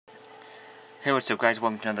Hey, what's up guys,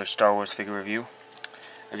 welcome to another Star Wars figure review.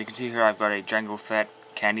 As you can see here, I've got a Jango Fett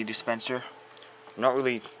Candy Dispenser. I'm not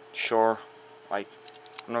really sure,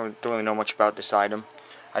 don't really know much about this item.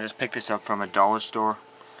 I just picked this up from a dollar store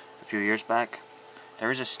a few years back.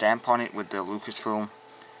 There is a stamp on it with the Lucasfilm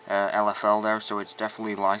LFL there, so it's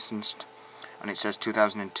definitely licensed, and it says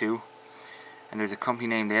 2002. And there's a company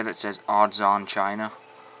name there that says Odds On China,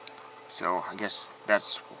 so I guess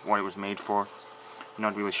that's what it was made for. I'm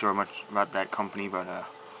not really sure much about that company, but I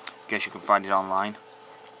guess you can find it online.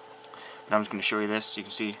 But I'm just going to show you this. You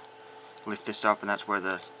can see, lift this up, and that's where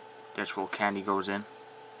the actual candy goes in. And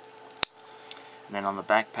then on the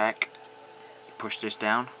backpack, you push this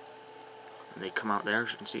down, and they come out there,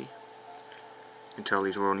 as you can see. You can tell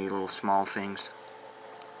these were only little small things.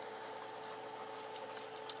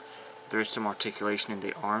 There is some articulation in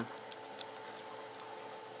the arm.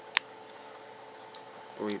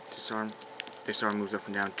 I believe this arm moves up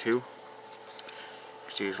and down too. You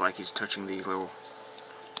can see it's like he's touching the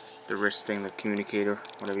wrist thing, the communicator,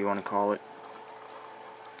 whatever you want to call it.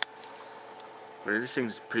 But this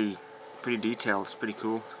thing's pretty detailed. It's pretty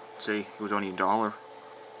cool. I'd say it was only $1. You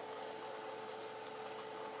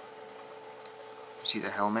see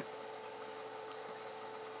the helmet,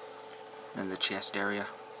 then the chest area,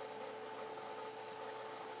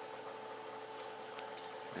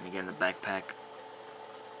 then again the backpack.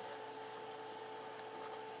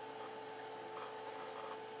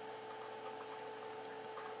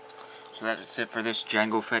 So that's it for this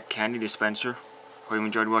Jango Fett Candy Dispenser. Hope you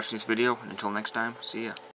enjoyed watching this video, and until next time, see ya.